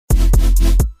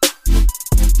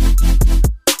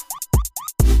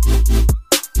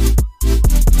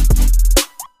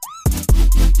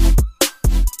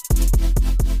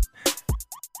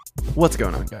What's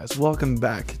going on, guys? Welcome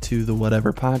back to the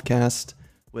Whatever Podcast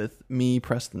with me,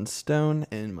 Preston Stone,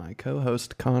 and my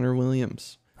co-host, Connor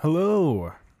Williams.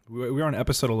 Hello. We're on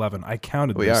episode 11. I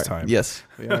counted this time. Yes,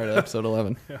 we are at episode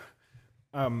 11.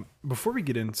 Yeah. Before we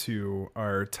get into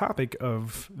our topic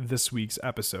of this week's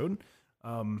episode,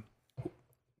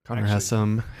 Connor has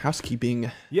some housekeeping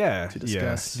to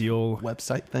discuss. The old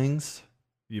website things.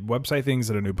 The website things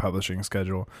and a new publishing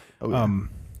schedule. Oh, yeah.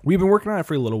 We've been working on it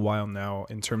for a little while now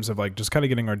in terms of like just kind of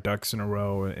getting our ducks in a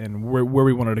row and where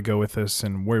we wanted to go with this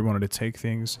and where we wanted to take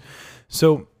things.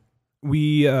 So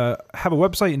we have a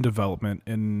website in development,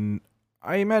 and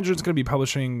I imagine it's going to be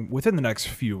publishing within the next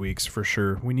few weeks for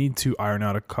sure. We need to iron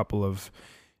out a couple of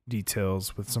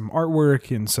details with some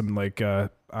artwork and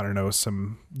some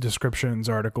some descriptions,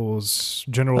 articles,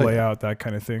 general layout, that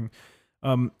kind of thing.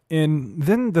 And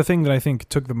then the thing that I think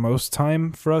took the most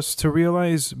time for us to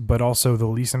realize, but also the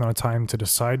least amount of time to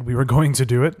decide we were going to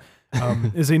do it,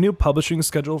 is a new publishing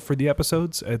schedule for the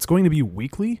episodes. It's going to be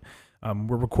weekly.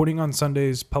 We're recording on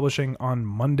Sundays, publishing on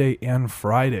Monday and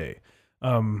Friday.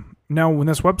 Now, when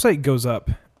this website goes up,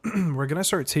 we're going to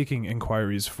start taking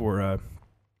inquiries for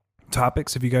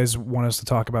topics. If you guys want us to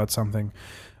talk about something,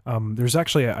 there's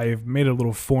actually, I've made a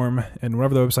little form, and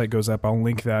whenever the website goes up, I'll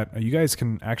link that. You guys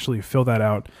can actually fill that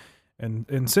out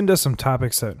and send us some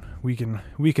topics that we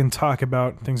can talk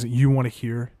about, things that you want to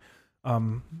hear.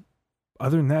 Other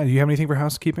than that, do you have anything for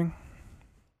housekeeping?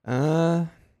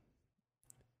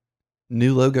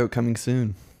 New logo coming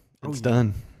soon. It's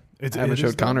done. I haven't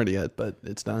showed Connor yet, but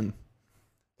it's done.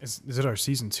 Is it our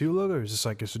season 2 logo, or is this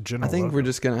like just a general I think logo? we're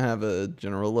just going to have a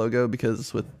general logo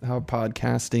because with how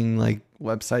podcasting like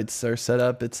websites are set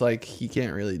up, it's like he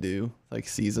can't really do like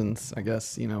seasons, I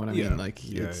guess. You know what I mean? Like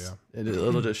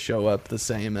it'll just show up the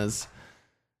same as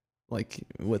like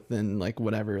within like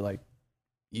whatever, like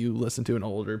you listen to an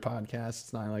older podcast.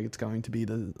 It's not like it's going to be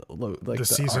the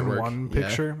season artwork. 1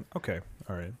 picture. Yeah. Okay.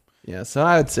 All right. Yeah. So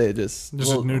I would say just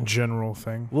a new general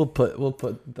thing.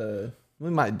 We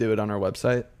might do it on our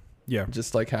website. Yeah.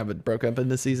 Just like have it broke up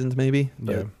into seasons maybe.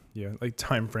 But yeah. Like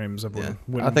time frames of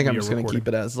when I think I'm just going to keep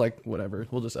it as like whatever.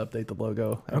 We'll just update the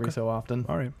logo every so often.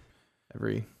 All right.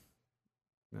 Every,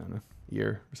 I don't know,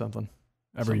 year or something.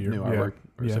 Every year. New artwork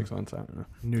or 6 months. I don't know.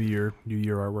 New year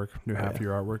artwork, new half year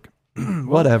artwork.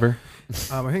 Whatever.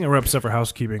 I think that wraps up for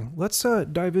housekeeping. Let's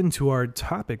dive into our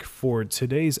topic for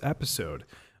today's episode.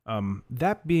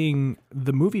 That being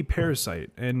the movie Parasite,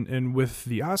 and with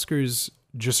the Oscars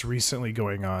just recently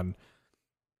going on,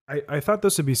 I thought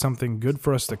this would be something good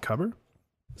for us to cover.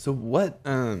 So what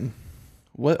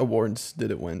awards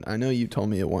did it win? I know you told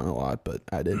me it won a lot, but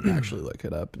I didn't actually look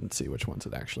it up and see which ones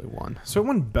it actually won. So it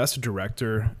won Best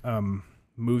Director,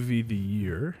 Movie of the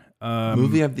Year.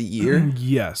 Movie of the Year?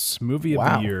 Yes, Movie of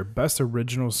the Year, Best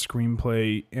Original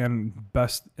Screenplay, and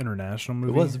Best International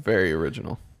Movie. It was very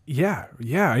original. Yeah,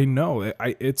 I know.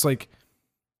 It's like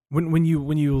when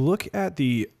you look at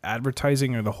the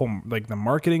advertising or the whole like the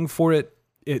marketing for it,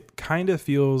 it kind of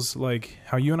feels like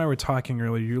how you and I were talking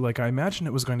earlier. You're like, I imagine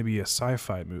it was going to be a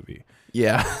sci-fi movie.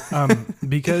 Yeah.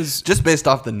 Because just based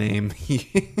off the name.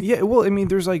 Yeah. Well, I mean,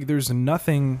 there's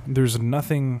nothing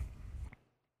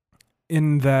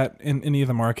in any of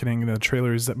the marketing, the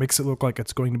trailers, that makes it look like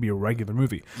it's going to be a regular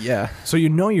movie. Yeah. So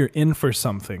you're in for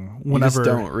something whenever. You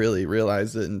just don't really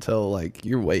realize it until like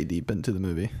you're way deep into the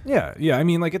movie. Yeah. I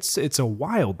mean, like it's a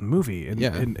wild movie, and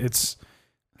it's.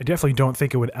 I definitely don't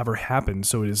think it would ever happen.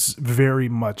 So it is very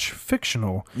much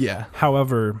fictional. Yeah.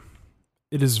 However,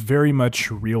 it is very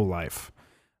much real life.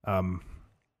 And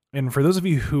for those of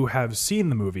you who have seen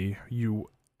the movie, you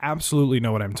absolutely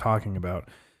know what I'm talking about.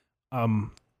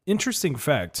 Interesting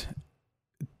fact,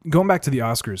 going back to the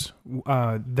Oscars,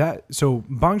 so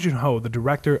Bong Joon-ho, the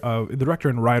director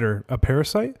and writer of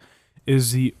Parasite,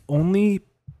 is the only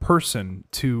person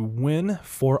to win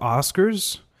 4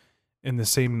 Oscars in the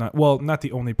same night. Well, not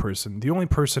the only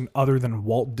person other than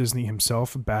Walt Disney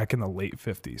himself back in the late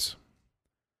 50s.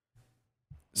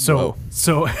 So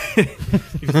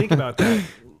if you think about that,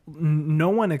 no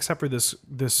one except for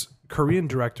this Korean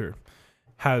director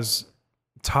has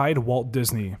tied Walt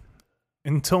Disney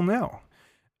until now,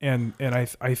 and I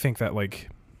think that like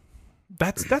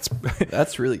that's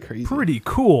that's really crazy, pretty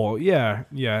cool. Yeah,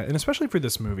 and especially for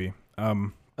this movie.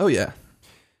 Oh yeah,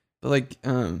 but like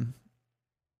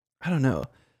I don't know,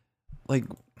 like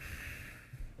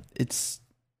it's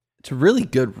a really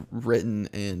good written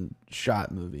and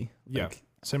shot movie. Yeah, like,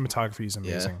 cinematography is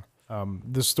amazing.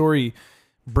 The story,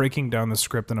 breaking down the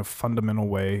script in a fundamental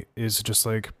way, is just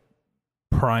like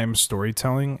prime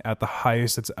storytelling at the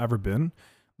highest it's ever been.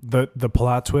 The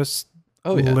plot twist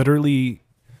literally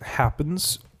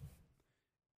happens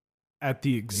at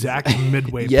the exact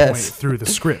midway Yes. point through the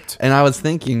script. And I was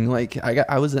thinking, like,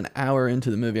 I was an hour into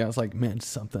the movie. I was like, man,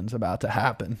 something's about to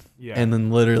happen. Yeah. And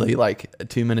then literally, like,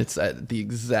 2 minutes at the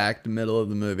exact middle of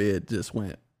the movie, it just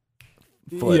went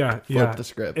flipped the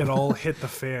script. It all hit the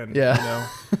fan. Yeah.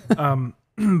 You know?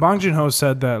 Bong Joon-ho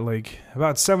said that, like,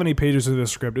 about 70 pages of the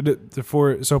script.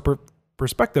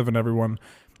 Perspective and everyone,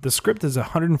 the script is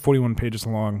 141 pages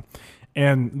long.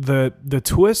 And the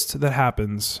twist that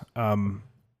happens,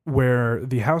 where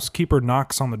the housekeeper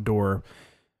knocks on the door,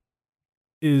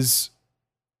 is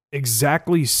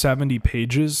exactly 70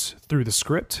 pages through the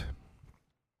script.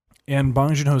 And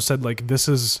Bong Joon-ho said, like, this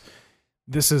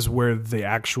is where the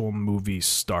actual movie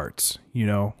starts, you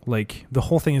know? Like, the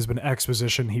whole thing has been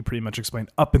exposition, he pretty much explained,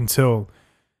 up until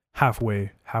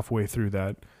halfway through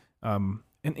that. And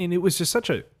it was just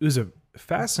it was a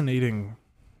fascinating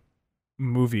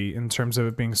movie in terms of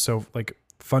it being so, like,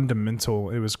 fundamental.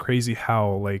 It was crazy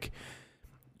how, like,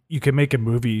 you can make a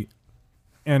movie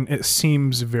and it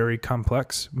seems very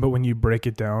complex, but when you break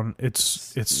it down,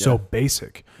 it's so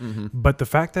basic. Mm-hmm. But the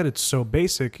fact that it's so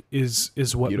basic is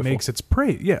what Beautiful. makes its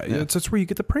praise. Yeah, that's where you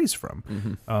get the praise from.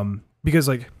 Mm-hmm. Because,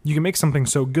 like, you can make something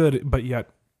so good, but yet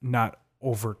not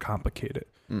overcomplicate it.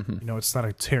 Mm-hmm. You know, it's not a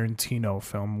Tarantino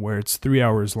film where it's 3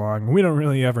 hours long. We don't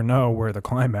really ever know where the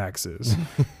climax is.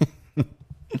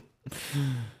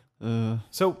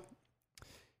 So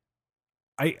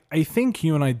I think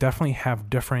you and I definitely have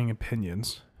differing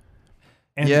opinions.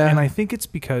 And I think it's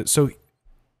because, so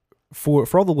for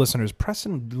all the listeners,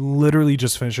 Preston literally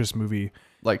just finished this movie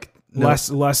like less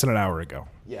than an hour ago.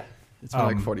 Yeah. It's been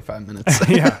like 45 minutes.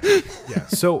 Yeah.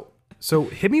 So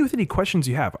hit me with any questions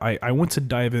you have. I want to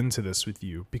dive into this with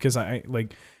you because I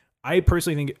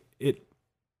personally think it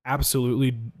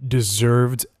absolutely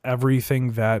deserved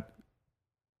everything that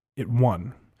it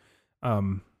won.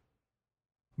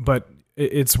 But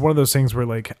it's one of those things where,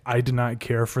 like, I did not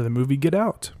care for the movie Get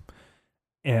Out.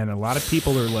 And a lot of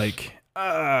people are like,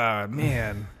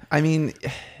 man. I mean,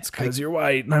 it's because you're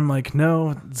white. And I'm like,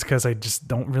 no, it's because I just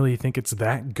don't really think it's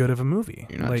that good of a movie.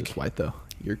 You're not like, just white, though.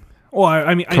 You're well,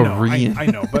 I mean, Korean. I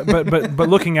know. But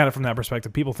looking at it from that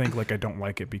perspective, people think, like, I don't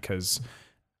like it because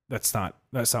that's not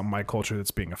my culture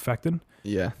that's being affected.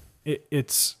 Yeah.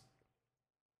 It's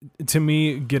to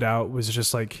me, Get Out was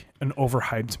just like an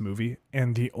overhyped movie,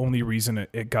 and the only reason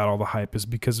it got all the hype is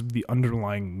because of the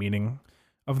underlying meaning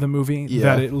of the movie.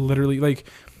 Yeah. That it literally, like,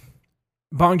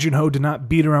 Bong Joon-ho did not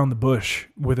beat around the bush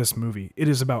with this movie. It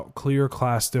is about clear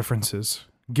class differences.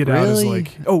 Get Out is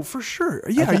like, oh, for sure.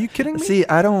 Yeah, are you kidding me? See,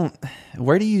 I don't.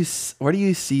 Where do you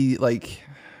see, like,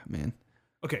 man?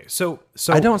 Okay, so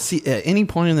I don't see at any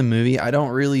point in the movie. I don't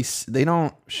really. They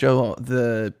don't show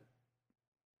the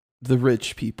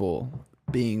rich people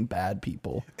being bad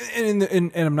people.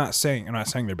 And I'm not saying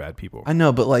they're bad people. I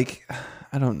know, but, like,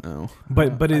 I don't know.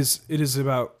 But it is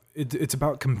about it's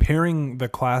about comparing the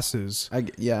classes. On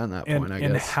that point, I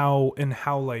guess. And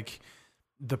how like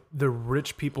the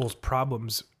rich people's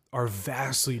problems are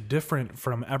vastly different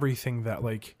from everything that,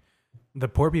 like, the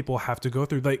poor people have to go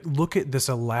through. Like, look at this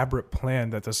elaborate plan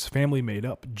that this family made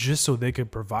up just so they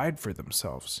could provide for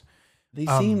themselves. They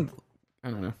seemed,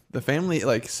 I don't know. The family,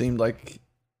 like, seemed like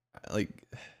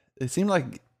it seemed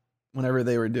like whenever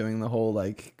they were doing the whole,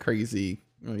 like, crazy,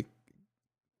 like,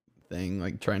 thing,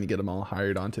 like, trying to get them all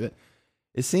hired onto it,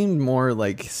 it seemed more,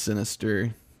 like,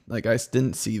 sinister. Like, I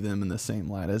didn't see them in the same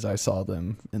light as I saw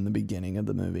them in the beginning of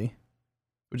the movie,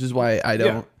 which is why I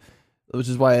don't. Yeah. Which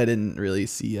is why I didn't really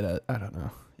see it. I don't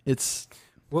know. It's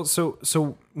well,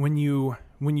 so when you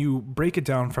break it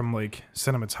down from, like,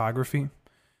 cinematography,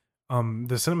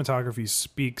 the cinematography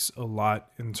speaks a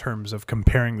lot in terms of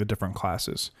comparing the different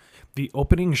classes. The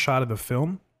opening shot of the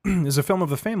film is a film of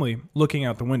the family looking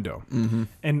out the window,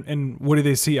 and what do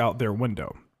they see out their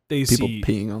window? They people see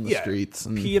peeing on the streets.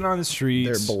 And peeing on the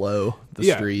streets. They're below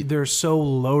the street. They're so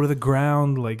low to the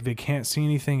ground, like, they can't see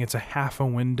anything. It's a half a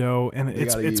window, and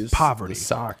it's poverty. The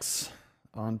socks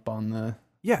on the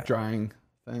drying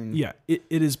thing. Yeah, it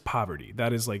is poverty.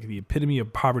 That is, like, the epitome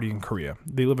of poverty in Korea.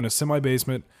 They live in a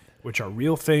semi-basement, which are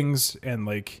real things and,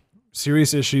 like,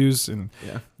 serious issues,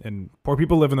 and poor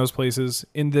people live in those places.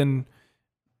 And then,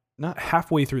 not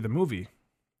halfway through the movie,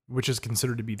 which is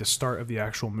considered to be the start of the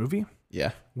actual movie,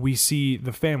 we see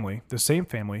the family, the same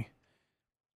family,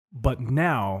 but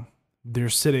now they're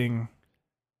sitting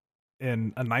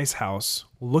in a nice house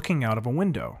looking out of a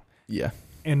window. Yeah.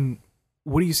 And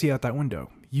what do you see out that window?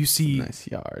 You see a nice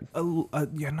yard.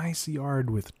 A nice yard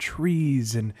with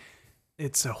trees, and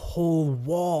it's a whole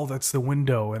wall that's the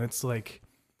window, and it's like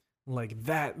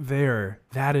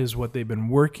that is what they've been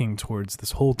working towards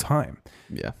this whole time.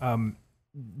 Yeah.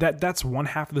 that's one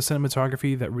half of the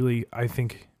cinematography that really, I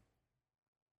think,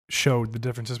 showed the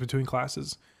differences between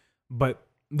classes. But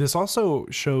this also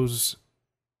shows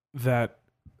that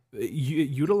it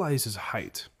utilizes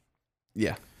height.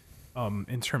 Yeah.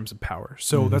 In terms of power.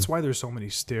 So that's why there's so many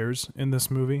stairs in this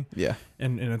movie. Yeah.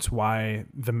 And it's why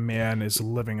the man is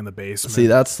living in the basement. See,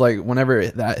 that's like whenever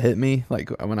that hit me,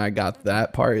 like when I got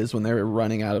that part is when they were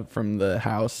running out from the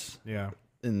house. Yeah.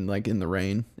 In the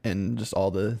rain, and just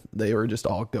they were just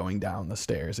all going down the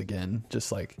stairs again.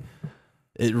 Just like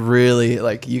it really,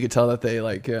 like you could tell that they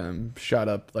like shot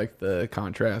up like the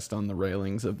contrast on the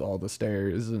railings of all the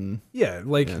stairs. And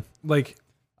like I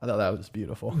thought that was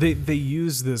beautiful. They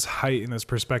use this height and this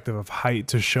perspective of height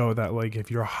to show that like if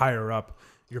you're higher up,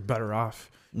 you're better off.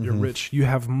 You're rich. You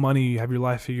have money. You have your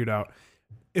life figured out.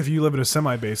 If you live in a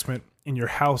semi-basement and your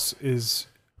house is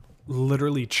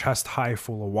literally chest high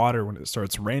full of water when it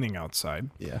starts raining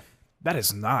outside, that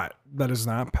is not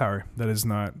power. That is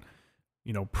not,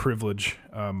 privilege.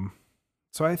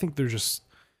 So I think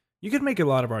you could make a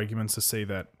lot of arguments to say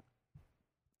that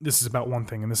this is about one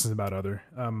thing and this is about other.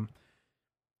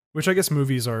 Which I guess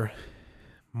movies are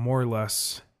more or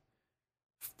less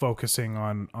focusing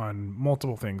on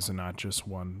multiple things and not just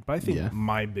one. But I think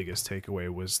my biggest takeaway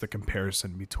was the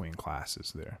comparison between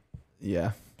classes there.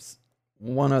 Yeah.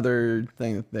 One other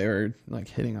thing that they were like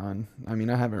hitting on, I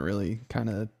mean, I haven't really kind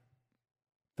of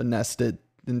finessed it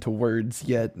into words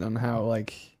yet on how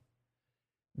like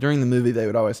during the movie they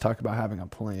would always talk about having a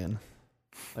plan.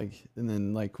 Like, and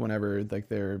then like whenever like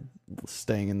they're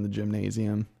staying in the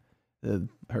gymnasium,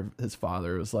 his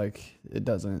father was like, it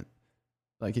doesn't,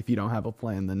 like if you don't have a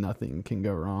plan, then nothing can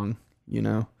go wrong,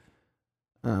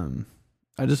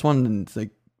 I just wanted to like,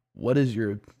 what is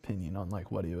your opinion on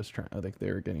like what he was trying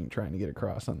to get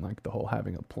across on like the whole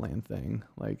having a plan thing?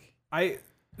 Like,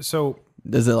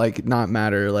 does it like not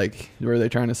matter? Like, were they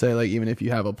trying to say like even if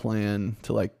you have a plan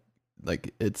to like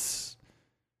it's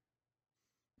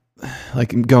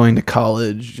like going to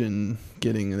college and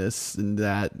getting this and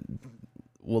that,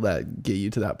 will that get you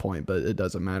to that point? But it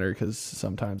doesn't matter because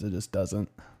sometimes it just doesn't.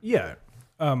 Yeah.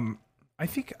 I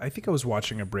think I was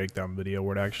watching a breakdown video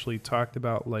where it actually talked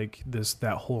about like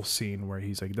that whole scene where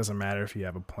he's like, it doesn't matter if you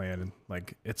have a plan, and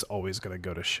like it's always gonna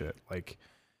go to shit. Like,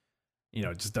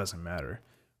 it just doesn't matter.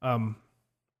 I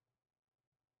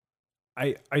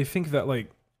think that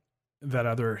like that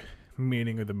other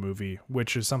meaning of the movie,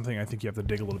 which is something I think you have to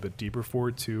dig a little bit deeper for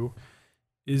too,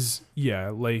 is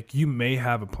like you may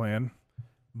have a plan,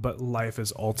 but life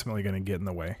is ultimately going to get in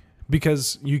the way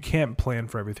because you can't plan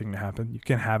for everything to happen. You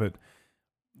can't have it,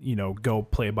 go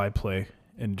play by play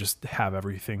and just have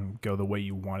everything go the way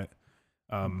you want it.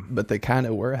 But they kind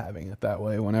of were having it that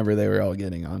way whenever they were all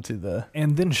getting onto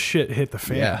and then shit hit the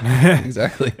fan. Yeah,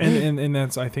 exactly. and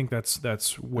I think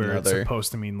that's where it's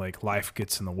supposed to mean like life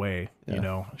gets in the way,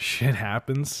 shit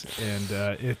happens and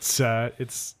it's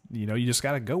you just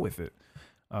got to go with it.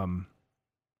 Now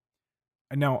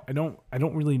I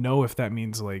don't really know if that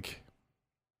means like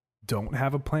don't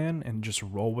have a plan and just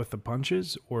roll with the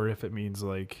punches, or if it means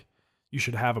like you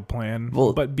should have a plan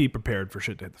but be prepared for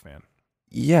shit to hit the fan.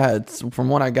 Yeah, it's from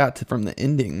what I got from the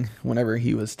ending. Whenever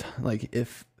he was like,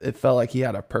 if it felt like he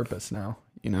had a purpose now,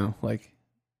 like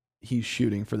he's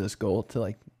shooting for this goal to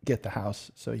like get the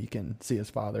house so he can see his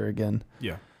father again.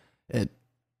 Yeah, I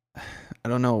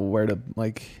don't know where to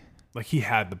like he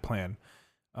had the plan.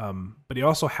 But he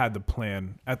also had the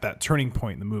plan at that turning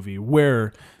point in the movie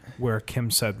where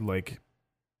Kim said like,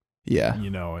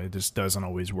 it just doesn't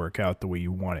always work out the way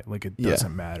you want it. Like it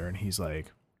doesn't matter. And he's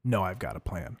like, no, I've got a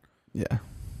plan. Yeah.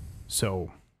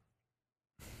 So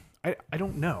I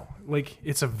don't know. Like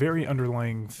it's a very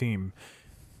underlying theme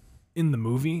in the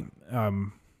movie,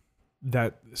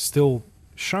 that still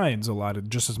shines a lot,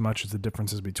 just as much as the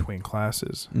differences between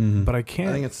classes. Mm-hmm. But I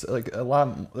think it's like there's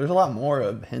a lot more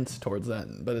of hints towards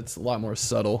that, but it's a lot more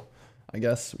subtle, I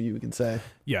guess you could say.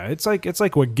 Yeah, it's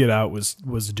like what Get Out was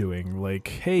doing. Like,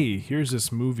 hey, here's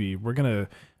this movie. We're gonna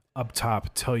up top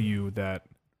tell you that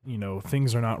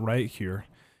things are not right here,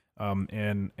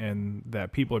 and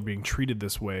that people are being treated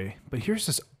this way. But here's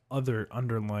this other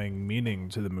underlying meaning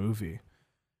to the movie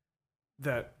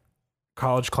that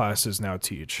college classes now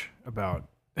teach about.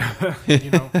 I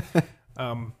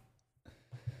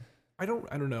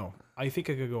don't know. I think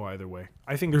I could go either way.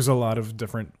 I think there's a lot of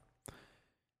different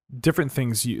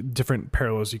things, different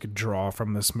parallels you could draw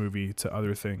from this movie to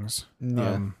other things.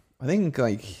 Yeah. I think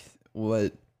like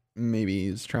what maybe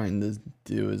he's trying to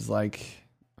do is like,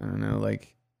 I don't know,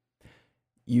 like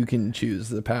you can choose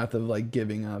the path of like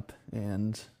giving up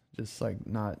and just like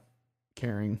not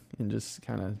caring and just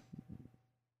kind of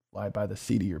fly by the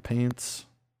seat of your pants.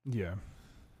 Yeah.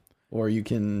 or you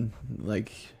can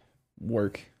like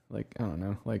work, like I don't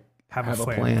know, like have a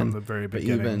plan from the very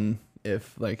beginning. But even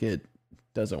if like it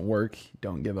doesn't work,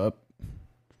 don't give up.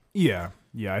 Yeah,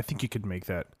 I think you could make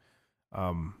that.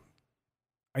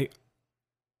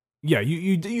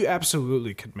 You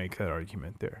absolutely could make that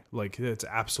argument there. Like it's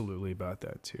absolutely about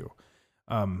that too.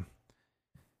 But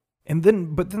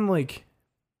then like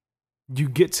you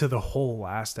get to the whole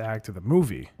last act of the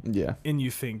movie. Yeah. And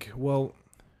you think, well,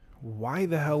 why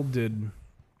the hell did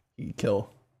he kill?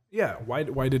 Yeah,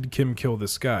 why did Kim kill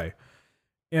this guy?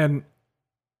 And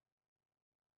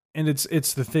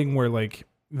it's the thing where like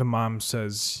the mom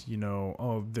says, you know,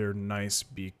 oh, they're nice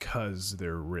because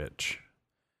they're rich.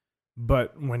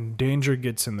 But when danger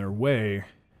gets in their way,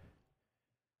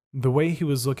 the way he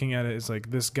was looking at it is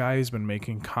like, this guy's been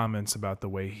making comments about the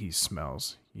way he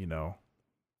smells, you know?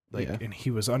 Like, yeah. And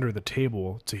he was under the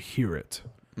table to hear it.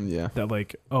 Yeah. That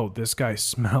like, oh, this guy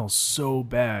smells so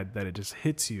bad that it just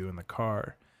hits you in the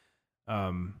car.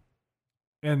 And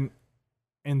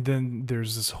then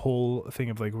there's this whole thing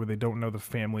of like where they don't know the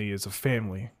family is a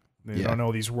family. They don't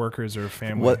know these workers are a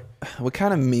family. What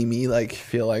kind of made me like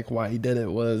feel like why he did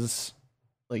it was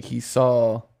like he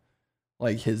saw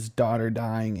like his daughter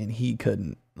dying and he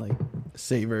couldn't like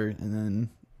save her, and then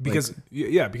because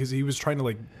he was trying to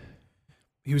like,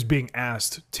 he was being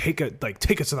asked take us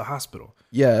to the hospital.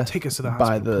 Yeah, take us to the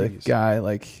hospital by the please. Guy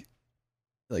like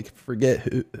forget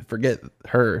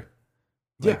her.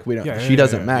 Like we don't. She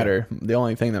doesn't matter. Yeah. The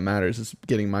only thing that matters is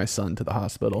getting my son to the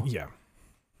hospital. Yeah.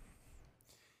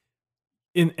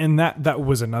 And that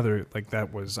was another, like,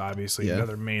 that was obviously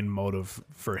another main motive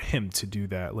for him to do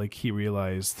that. Like, he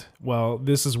realized, well,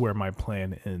 this is where my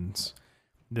plan ends.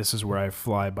 This is where I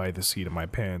fly by the seat of my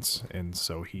pants. And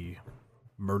so he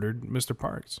murdered Mr.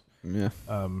 Parks. Yeah.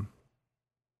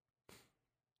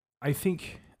 I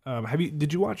think,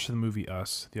 did you watch the movie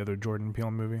Us, the other Jordan Peele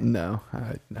movie? No,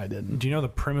 I didn't. Do you know the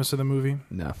premise of the movie?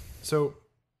 No. So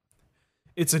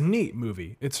it's a neat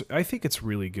movie. I think it's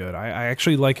really good. I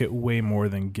actually like it way more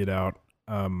than Get Out.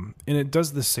 And it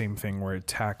does the same thing where it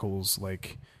tackles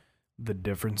like the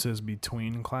differences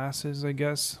between classes, I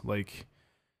guess. Like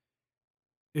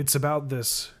it's about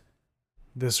this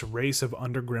race of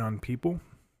underground people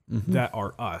that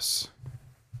are us.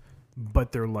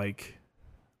 But they're like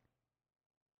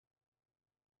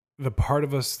the part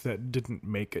of us that didn't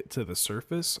make it to the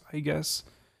surface, I guess.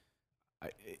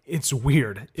 It's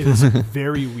weird. It is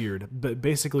very weird. But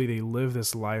basically, they live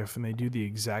this life and they do the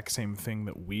exact same thing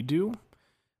that we do.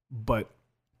 But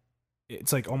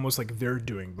it's like almost like they're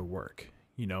doing the work.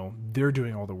 You know, they're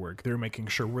doing all the work. They're making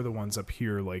sure we're the ones up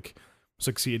here, like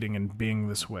succeeding and being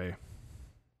this way.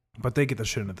 But they get the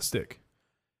shit into the stick.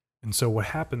 And so what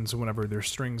happens whenever their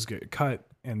strings get cut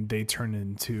and they turn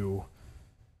into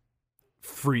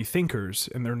free thinkers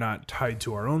and they're not tied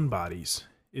to our own bodies,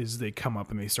 is they come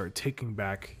up and they start taking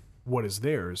back what is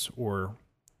theirs or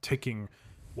taking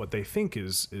what they think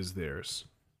is theirs.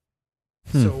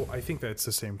 So I think that's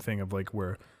the same thing of like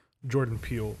where Jordan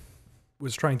Peele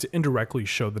was trying to indirectly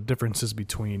show the differences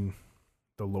between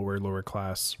the lower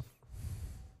class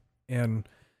and,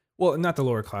 well, not the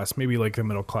lower class, maybe like the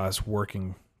middle class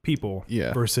working people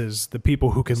versus the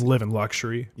people who can live in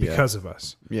luxury because of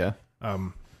us. Yeah.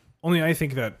 Only I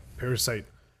think that Parasite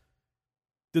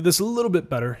did this a little bit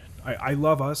better. I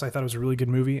love Us. I thought it was a really good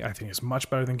movie. I think it's much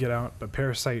better than Get Out. But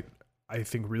Parasite, I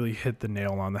think, really hit the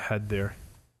nail on the head there.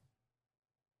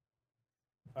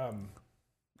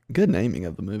 Good naming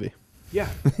of the movie. Yeah.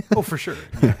 Oh, for sure.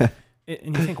 Yeah.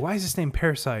 And you think, why is this name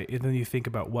Parasite? And then you think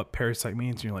about what Parasite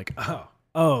means, and you're like, oh,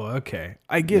 okay.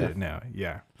 I get it now.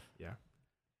 Yeah. Yeah.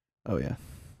 Oh, yeah.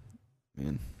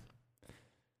 Man.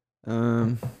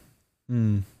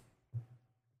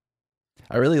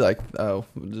 I really like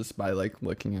just by like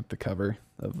looking at the cover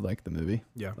of like the movie,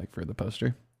 like for the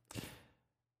poster,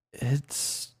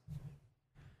 it's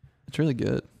really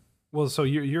good. Well, so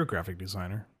you're a graphic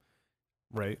designer,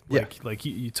 right? Like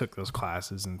you took those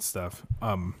classes and stuff.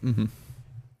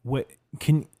 What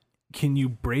can you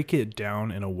break it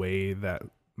down in a way that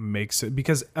makes it,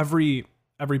 because every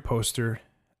poster,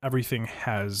 everything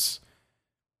has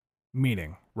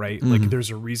meaning, right? Like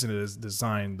there's a reason it is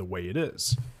designed the way it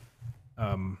is.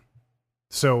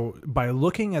 So by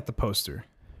looking at the poster,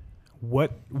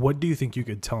 what do you think you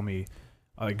could tell me,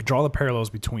 like draw the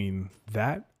parallels between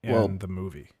that and the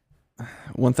movie?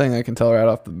 One thing I can tell right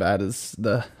off the bat is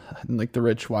the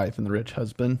rich wife and the rich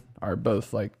husband are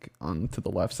both like on to the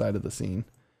left side of the scene.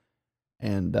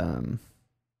 And,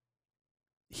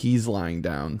 he's lying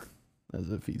down as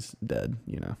if he's dead,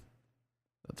 you know.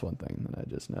 That's one thing that I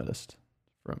just noticed.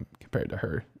 From compared to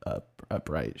her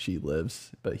upright, she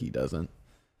lives, but he doesn't.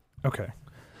 Okay.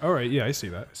 All right. Yeah, I see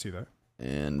that.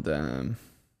 And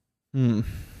you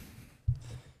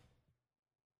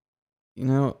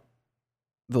know,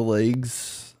 the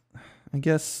legs, I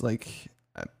guess, like,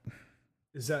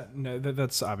 is that no?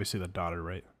 That's obviously the daughter,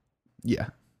 right? yeah,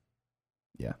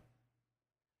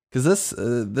 because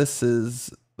this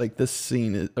is like this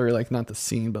scene is, or like not the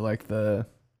scene, but like the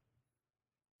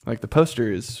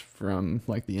poster is from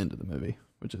like the end of the movie,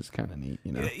 which is kind of neat,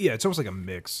 you know. Yeah, it's almost like a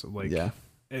mix. Like, yeah,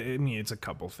 I mean, it's a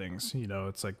couple things, you know.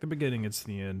 It's like the beginning, it's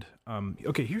the end.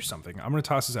 Okay, here's something. I'm gonna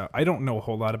toss this out. I don't know a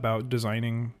whole lot about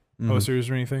designing posters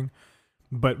or anything,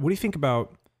 but what do you think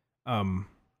about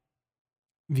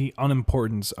the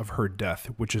unimportance of her death,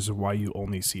 which is why you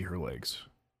only see her legs?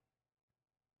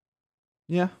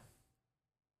 Yeah,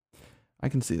 I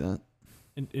can see that.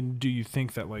 And do you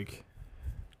think that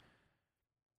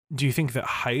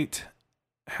height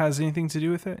has anything to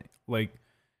do with it? Like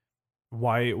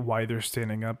why they're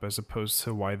standing up as opposed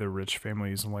to why the rich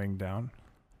family is laying down?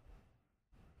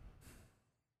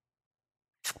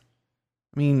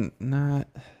 I mean, not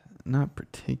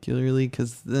particularly,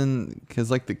 because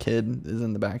like the kid is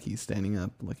in the back, he's standing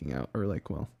up looking out, or like,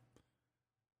 well,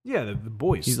 yeah, the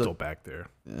boy's still back there.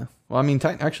 Yeah, well, I mean,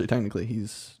 technically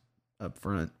he's up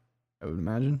front, I would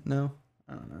imagine. No,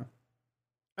 I don't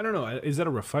know. Is that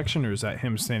a reflection, or is that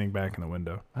him standing back in the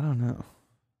window? I don't know.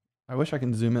 I wish I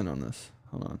can zoom in on this.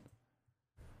 Hold on.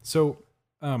 So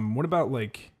what about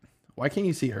like, why can't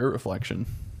you see her reflection?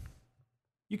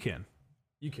 You can.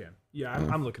 Yeah,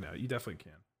 I'm looking at it. You definitely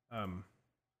can.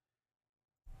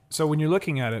 So when you're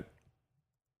looking at it,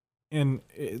 and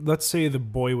let's say the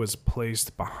boy was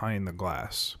placed behind the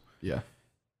glass. Yeah.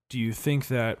 Do you think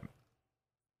that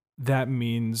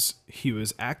means he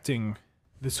was acting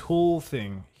this whole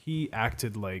thing? He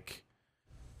acted like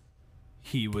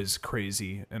he was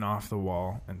crazy and off the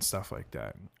wall and stuff like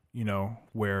that. You know,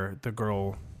 where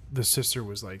the sister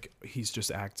was like, he's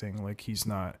just acting like he's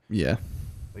not. Yeah.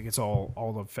 Like it's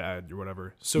all a fad or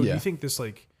whatever. So do you think this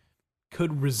like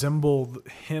could resemble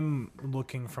him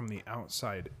looking from the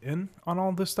outside in on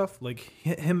all this stuff? Like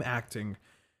him acting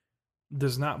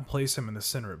does not place him in the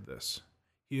center of this.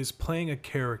 He is playing a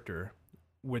character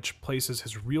which places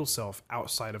his real self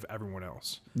outside of everyone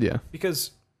else. Yeah.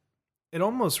 Because it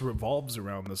almost revolves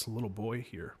around this little boy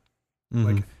here. Mm-hmm.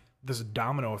 Like this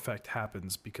domino effect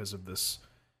happens because of this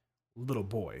little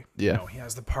boy. Yeah. You know, he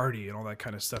has the party and all that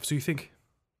kind of stuff. So you think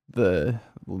the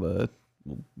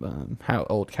how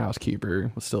old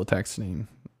housekeeper was still texting.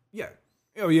 Yeah.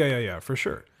 Oh yeah, for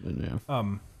sure. Yeah. I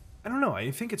don't know.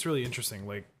 I think it's really interesting.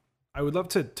 Like, I would love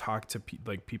to talk to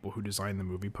people who design the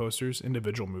movie posters,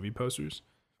 individual movie posters,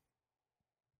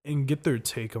 and get their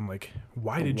take on like,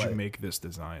 why did you make this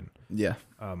design? Yeah.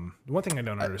 One thing I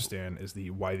don't understand is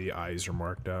why the eyes are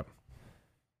marked up.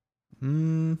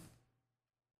 Yeah,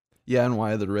 and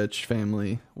why the rich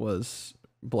family was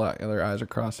black. Their eyes are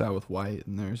crossed out with white,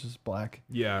 and theirs is black.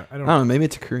 Yeah, I don't know. Maybe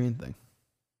it's a Korean thing.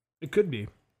 It could be.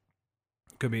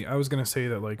 I was gonna say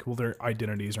that like, well, their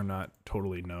identities are not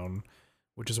totally known,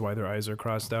 which is why their eyes are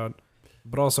crossed out.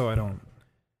 But also, I don't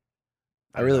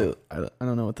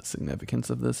know what the significance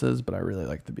of this is, but I really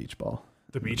like the beach ball.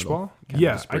 The beach ball?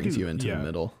 Yeah, just brings you into the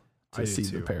middle to see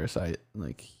the parasite.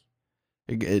 Like,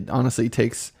 it honestly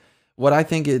takes. What I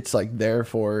think it's like there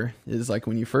for is like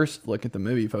when you first look at the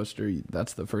movie poster,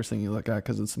 that's the first thing you look at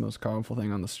because it's the most colorful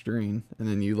thing on the screen. And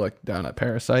then you look down at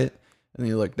Parasite, and then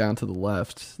you look down to the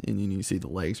left, and then you see the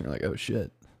legs, and you're like, oh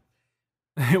shit.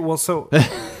 so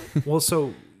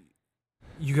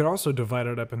you could also divide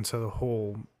it up into the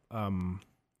whole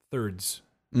thirds,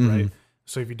 right?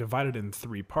 So if you divide it in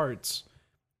 3 parts,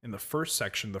 in the first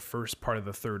section, the first part of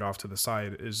the third off to the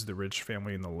side is the rich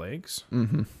family and the legs,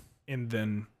 and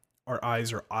then our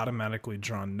eyes are automatically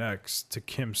drawn next to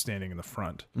Kim standing in the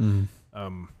front,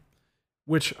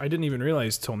 which I didn't even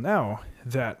realize till now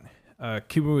that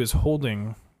Ki-woo is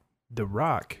holding the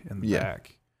rock in the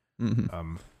back,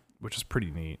 which is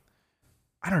pretty neat.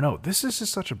 I don't know. This is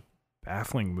just such a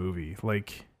baffling movie.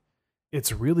 Like,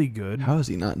 it's really good. How is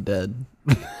he not dead?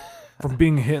 From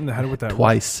being hit in the head with that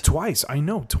twice. I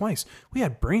know, twice. We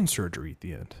had brain surgery at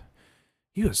the end.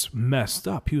 He was messed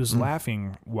up. He was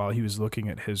laughing while he was looking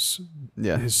at his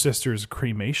sister's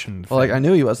cremation. Well, like, I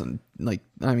knew he wasn't, like,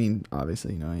 I mean,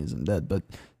 obviously, he isn't dead, but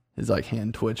his, like,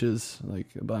 hand twitches, like,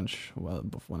 a bunch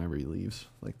whenever he leaves,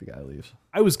 like, the guy leaves.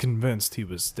 I was convinced he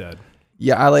was dead.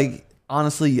 Yeah,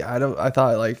 honestly, I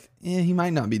thought, like, he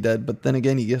might not be dead, but then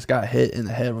again, he just got hit in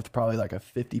the head with probably, like, a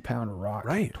 50-pound rock.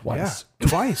 Right. Twice. Yeah.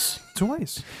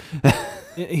 Twice.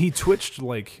 He twitched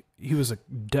like he was a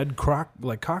dead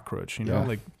cockroach,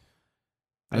 like,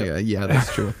 Yeah,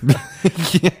 that's true.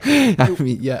 Yeah. I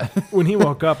mean, yeah. When he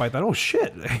woke up, I thought, oh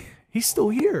shit, he's still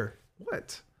here.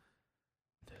 What?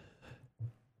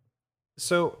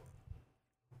 So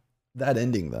That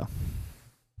ending though.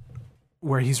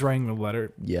 where he's writing the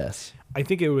letter, Yes. I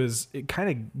think it kind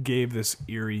of gave this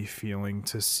eerie feeling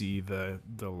to see the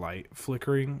light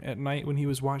flickering at night when he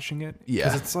was watching it. Yeah.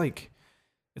 'Cause it's like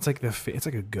it's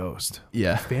like a ghost.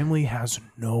 Yeah. Family has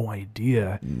no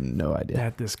idea No idea.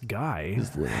 that this guy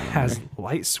He's living in has there.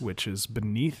 light switches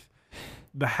beneath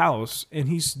the house and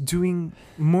he's doing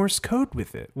Morse code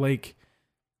with it. Like,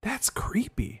 that's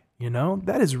creepy, you know?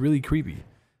 That is really creepy.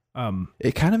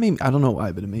 It kind of made me, I don't know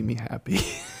why, but it made me happy.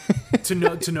 to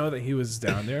know that he was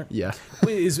down there. Yeah.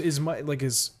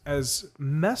 As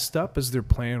messed up as their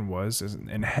plan was,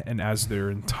 and as their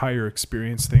entire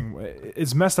experience thing,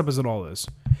 as messed up as it all is,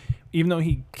 even though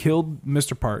he killed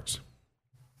Mr. Parks,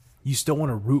 you still want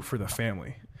to root for the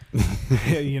family.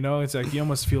 You know, it's like you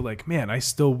almost feel like, man, I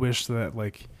still wish that,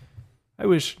 like, I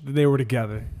wish that they were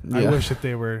together. Yeah. I wish that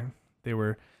they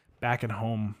were back at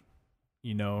home,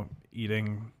 you know,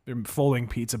 folding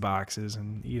pizza boxes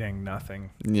and eating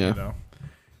nothing. Yeah. You know,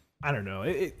 I don't know.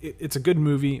 It's a good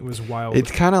movie. It was wild.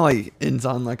 It's kind of like ends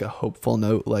on like a hopeful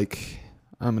note, like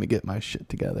I'm gonna get my shit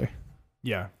together.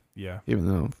 Yeah. Yeah. Even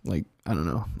though, like, I don't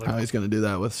know Like- how he's gonna do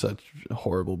that with such a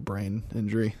horrible brain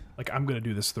injury. Like, I'm gonna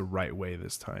do this the right way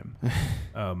this time.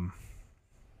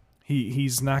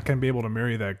 He's not gonna be able to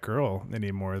marry that girl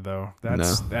anymore, though. That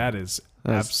is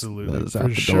absolutely that is for out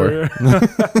the sure.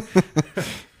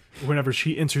 Whenever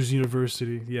she enters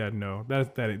university, yeah, no,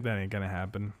 that ain't gonna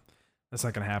happen. That's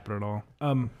not gonna happen at all.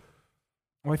 Well,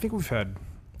 I think we've had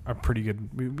a pretty good.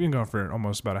 We've been going for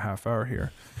almost about a half hour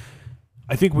here.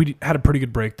 I think we had a pretty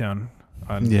good breakdown.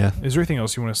 Yeah. Is there anything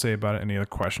else you want to say about it? Any other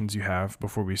questions you have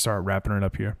before we start wrapping it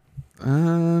up here?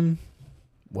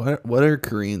 What are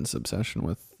Koreans' obsession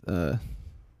with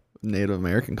Native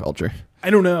American culture? I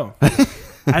don't know.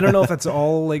 I don't know if that's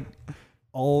all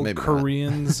Maybe not.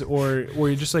 Koreans or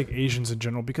just like Asians in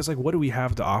general, because like what do we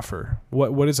have to offer?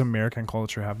 What does American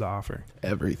culture have to offer?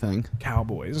 Everything.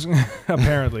 Cowboys.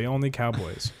 Apparently, only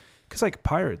cowboys. Because like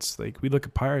pirates, like we look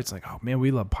at pirates like, oh man,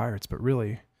 we love pirates, but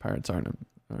really Pirates aren't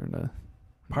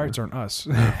pirates aren't us.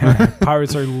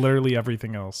 Pirates are literally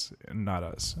everything else and not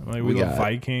us. Like we love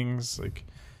Vikings, like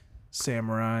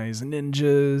samurais,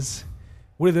 ninjas.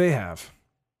 What do they have?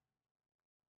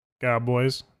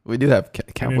 Cowboys. We do have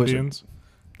And cowboys. Indians.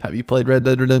 Have you played Red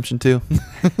Dead Redemption 2?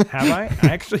 Have I? I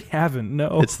actually haven't.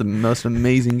 No. It's the most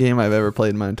amazing game I've ever played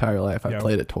in my entire life. I Yeah.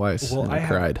 played it twice and I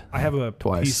cried. I have a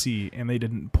twice. PC and they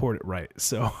didn't port it right,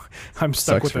 so I'm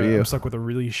Sucks stuck for you. with a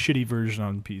really shitty version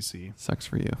on PC. Sucks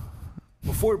for you.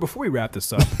 Before we wrap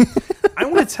this up, I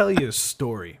want to tell you a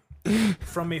story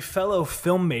from a fellow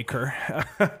filmmaker.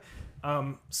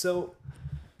 So,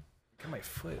 got my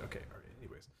foot. Okay. All right.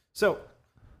 Anyways, so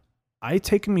I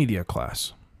take a media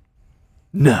class.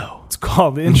 No. It's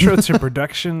called Intro to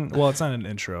Production. Well, it's not an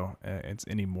intro. It's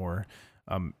anymore.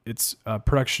 It's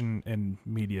production and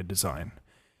media design.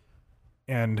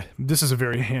 And this is a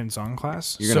very hands-on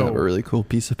class. You're going to have a really cool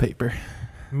piece of paper.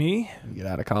 Me? You get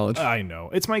out of college. I know.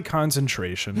 It's my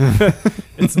concentration.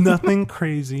 It's nothing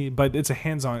crazy, but it's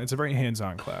a very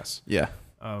hands-on class. Yeah.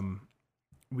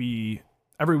 Every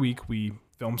week we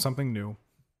film something new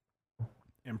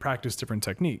and practice different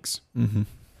techniques. Mm-hmm.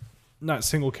 Not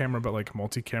single camera, but like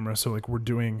multi-camera. So like we're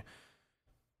doing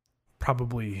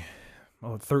probably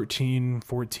 13,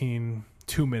 14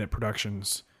 2-minute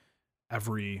productions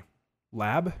every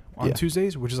lab on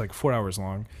Tuesdays, which is like 4 hours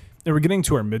long. And we're getting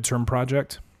to our midterm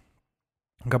project.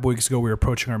 A couple weeks ago, we were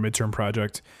approaching our midterm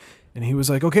project. And he was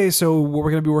like, okay, so what we're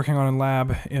going to be working on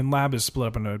in lab is split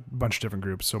up into a bunch of different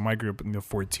groups. So my group,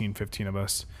 14, 15 of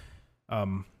us,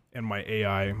 and my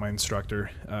AI, my instructor,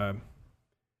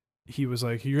 he was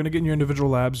like, you're going to get in your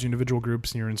individual labs, your individual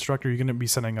groups, and your instructor, you're going to be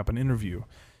setting up an interview.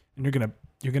 And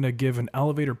you're going to give an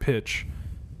elevator pitch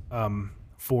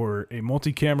for a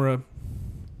multi-camera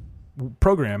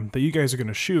program that you guys are going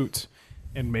to shoot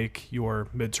and make your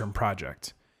midterm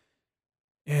project.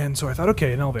 And so I thought,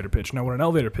 okay, an elevator pitch. Now what an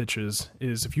elevator pitch is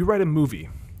if you write a movie,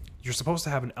 you're supposed to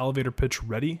have an elevator pitch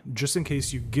ready just in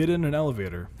case you get in an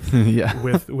elevator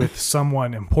with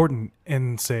someone important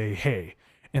and say, hey,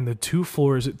 in the 2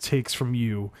 floors it takes from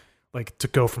you, like to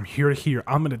go from here to here,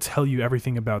 I'm going to tell you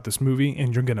everything about this movie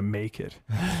and you're going to make it.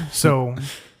 So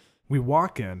we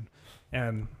walk in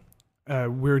and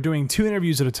we're doing 2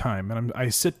 interviews at a time. And I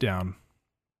sit down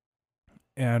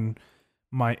and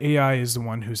my AI is the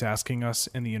one who's asking us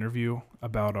in the interview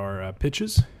about our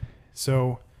pitches.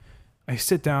 So I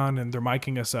sit down and they're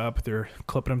miking us up. They're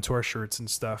clipping them to our shirts and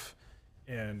stuff.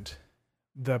 And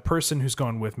the person who's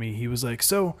gone with me, he was like,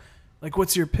 so, like,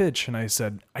 what's your pitch? And I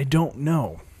said, I don't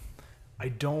know. I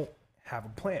don't have a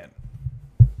plan.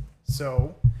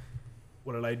 So,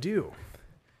 what did I do?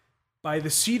 By the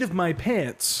seat of my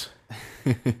pants,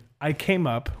 I came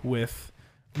up with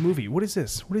a movie. What is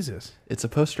this? What is this? It's a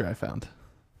poster I found.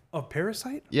 Of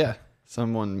Parasite? Yeah.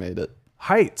 Someone made it.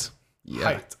 Height. Yeah.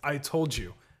 Height. I told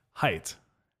you. Height.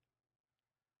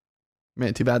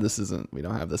 Man, too bad we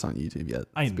don't have this on YouTube yet.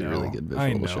 I It'd know. be a really good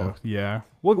visual show. Yeah.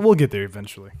 We'll get there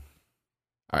eventually.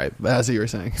 All right, but as you were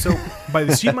saying. So, by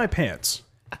the seat of my pants,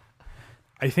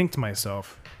 I think to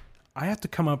myself, I have to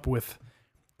come up with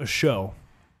a show,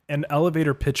 an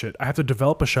elevator pitch it. I have to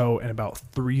develop a show in about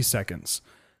 3 seconds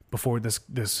before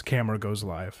this camera goes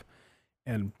live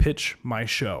and pitch my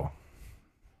show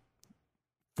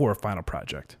for a final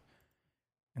project.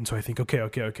 And so I think,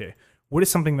 okay. What is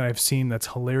something that I've seen that's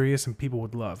hilarious and people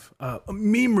would love? A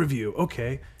meme review.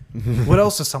 Okay. What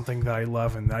else is something that I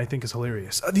love and that I think is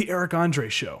hilarious? The Eric Andre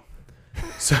show.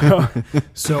 So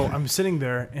I'm sitting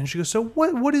there and she goes, so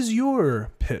what is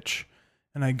your pitch?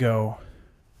 And I go,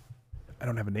 I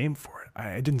don't have a name for it.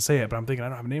 I didn't say it, but I'm thinking I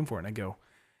don't have a name for it. And I go,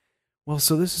 well,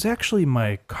 so this is actually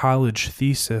my college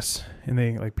thesis.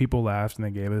 And people laughed and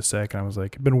they gave it a sec. And I was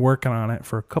like, I've been working on it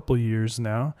for a couple years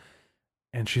now.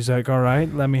 And she's like, all right,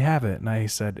 let me have it. And I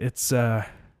said, it's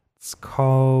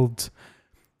called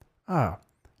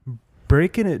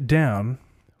Breaking It Down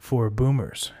for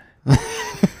Boomers.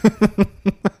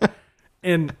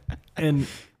 and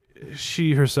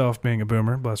she herself, being a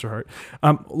boomer, bless her heart,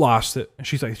 lost it.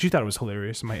 She thought it was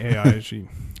hilarious. My AI,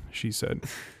 she said,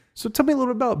 so tell me a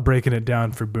little bit about Breaking It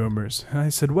Down for Boomers. And I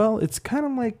said, well, it's kind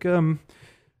of like a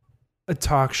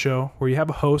talk show where you have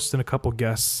a host and a couple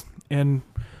guests, and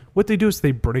what they do is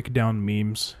they break down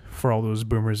memes for all those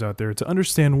boomers out there to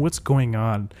understand what's going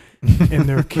on in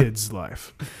their kid's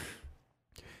life.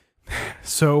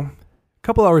 So a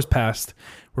couple hours passed.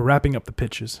 We're wrapping up the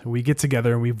pitches. We get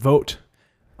together and we vote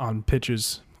on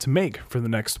pitches to make for the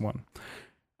next one,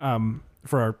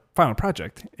 for our final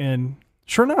project. And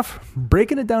sure enough,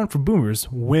 Breaking It Down for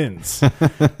Boomers wins.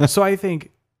 So I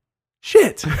think,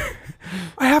 shit,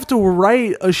 I have to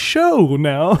write a show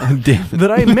now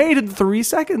that I made in 3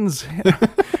 seconds.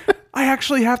 I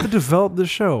actually have to develop the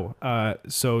show.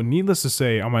 So needless to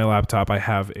say, on my laptop, I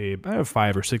have a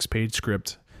 5 or 6 page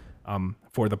script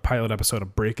for the pilot episode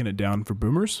of Breaking It Down for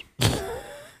Boomers.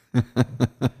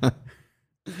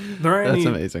 That's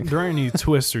amazing. There aren't any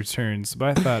twists or turns,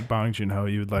 but I thought, Bong Joon-ho,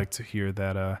 you would like to hear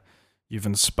that you've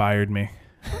inspired me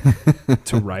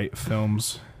to write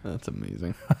films. That's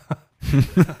amazing.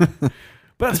 But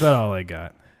that's about all I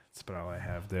got. That's about all I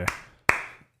have there.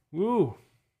 Woo.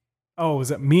 Oh, is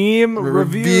that meme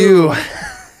review?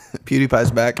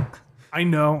 PewDiePie's back. I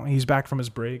know. He's back from his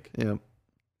break. Yep.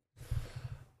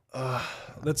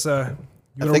 Let's I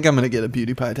think I'm gonna get a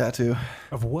PewDiePie tattoo.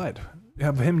 Of what?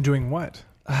 Of him doing what?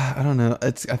 I don't know.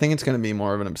 I think it's gonna be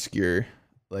more of an obscure,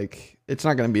 like, it's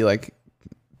not gonna be like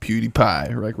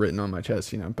PewDiePie like written on my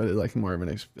chest, but it's like more of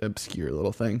an obscure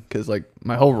little thing, because like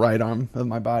my whole right arm of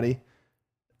my body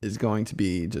is going to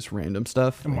be just random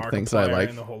stuff, like things I like,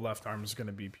 and the whole left arm is going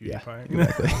to be PewDiePie. Yeah,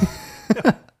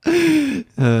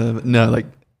 exactly. No, like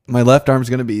my left arm's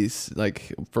going to be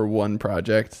like for one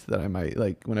project that I might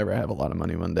like whenever I have a lot of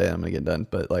money one day, I'm going to get done.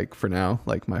 But like for now,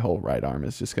 like my whole right arm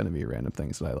is just going to be random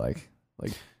things that I like.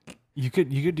 You could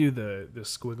do the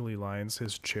squiggly lines,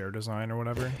 his chair design or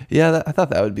whatever. Yeah, I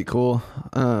thought that would be cool.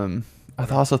 I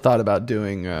also thought about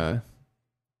doing a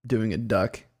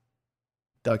duck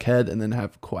head and then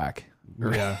have quack.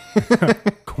 Yeah,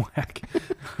 quack.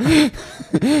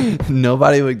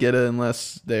 Nobody would get it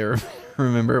unless they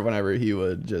remember whenever he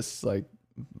would just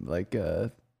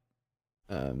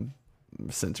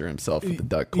censor himself with the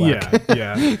duck quack.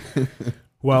 Yeah.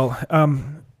 Well,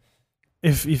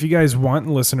 if you guys want,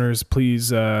 listeners,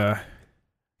 please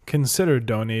consider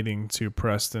donating to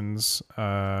Preston's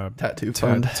tattoo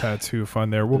fund. Tattoo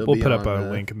fund. There, we'll put up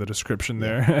a link in the description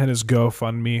there, and his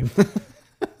GoFundMe.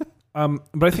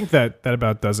 But I think that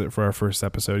about does it for our first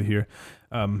episode here.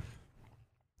 Hope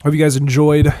you guys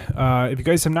enjoyed. If you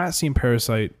guys have not seen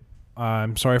Parasite,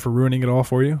 I'm sorry for ruining it all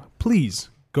for you. Please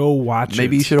go watch it.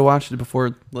 Maybe you should have watched it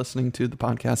before listening to the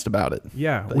podcast about it.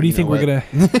 Yeah. What do you think we're gonna?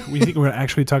 We think we're gonna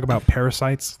actually talk about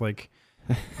parasites, like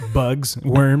bugs,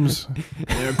 worms,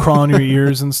 crawling your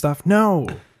ears and stuff? No,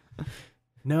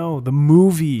 the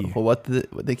movie. Well,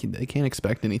 they can't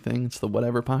expect anything. It's the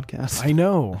whatever podcast. I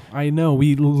know.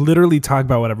 We literally talk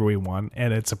about whatever we want,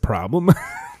 and it's a problem.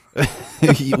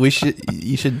 You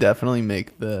should definitely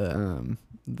make the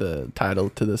the title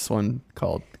to this one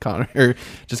called Connor.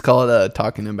 Just call it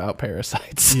talking about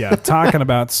parasites. Yeah, talking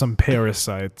about some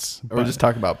parasites. Or just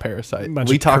talk about Parasite.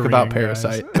 We talk about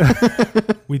Parasite.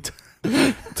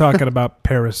 Talking about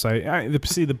Parasite.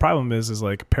 See, the problem is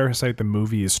like Parasite the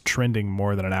movie is trending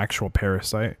more than an actual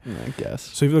parasite. I guess.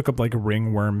 So if you look up like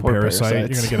ringworm parasite,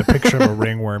 you're gonna get a picture of a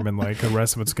ringworm, and like the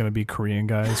rest of it's gonna be Korean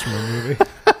guys from a movie.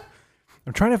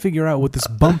 I'm trying to figure out what this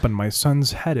bump on my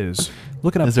son's head is.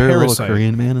 Looking up Is there Parasite. a little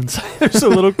Korean man inside? There's a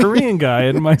little Korean guy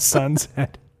in my son's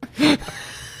head.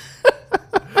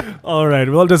 All right.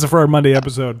 Well, that does it for our Monday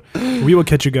episode. We will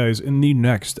catch you guys in the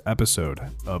next episode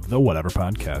of the Whatever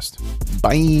Podcast.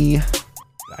 Bye.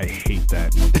 I hate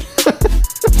that.